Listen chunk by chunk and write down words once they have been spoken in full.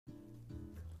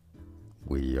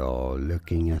We are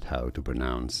looking at how to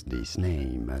pronounce this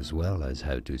name, as well as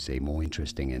how to say more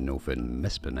interesting and often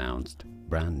mispronounced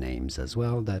brand names as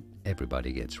well that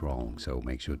everybody gets wrong, so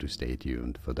make sure to stay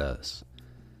tuned for this.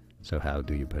 So how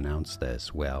do you pronounce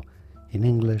this? Well, in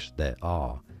English there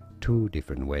are two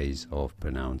different ways of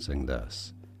pronouncing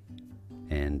this.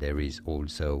 And there is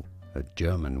also a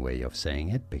German way of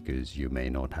saying it, because you may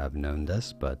not have known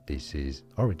this, but this is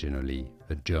originally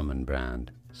a German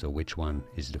brand. So which one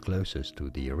is the closest to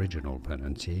the original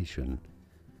pronunciation?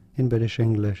 In British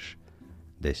English,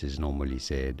 this is normally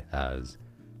said as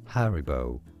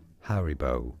Haribo,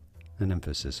 Haribo, an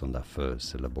emphasis on that first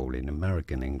syllable. In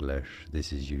American English,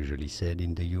 this is usually said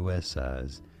in the US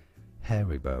as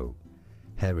Haribo,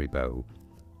 Haribo.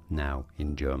 Now,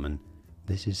 in German,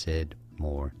 this is said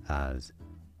more as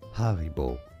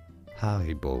Haribo,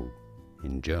 Haribo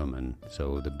in German,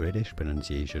 so the British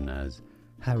pronunciation as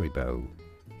Haribo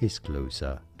is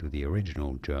closer to the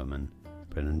original German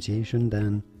pronunciation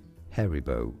than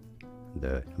Haribo,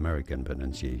 the American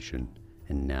pronunciation.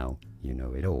 And now you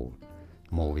know it all.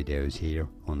 More videos here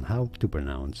on how to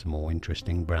pronounce more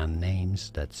interesting brand names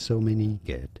that so many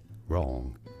get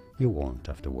wrong. You won't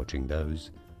after watching those.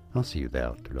 I'll see you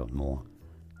there to learn more.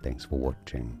 Thanks for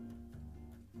watching.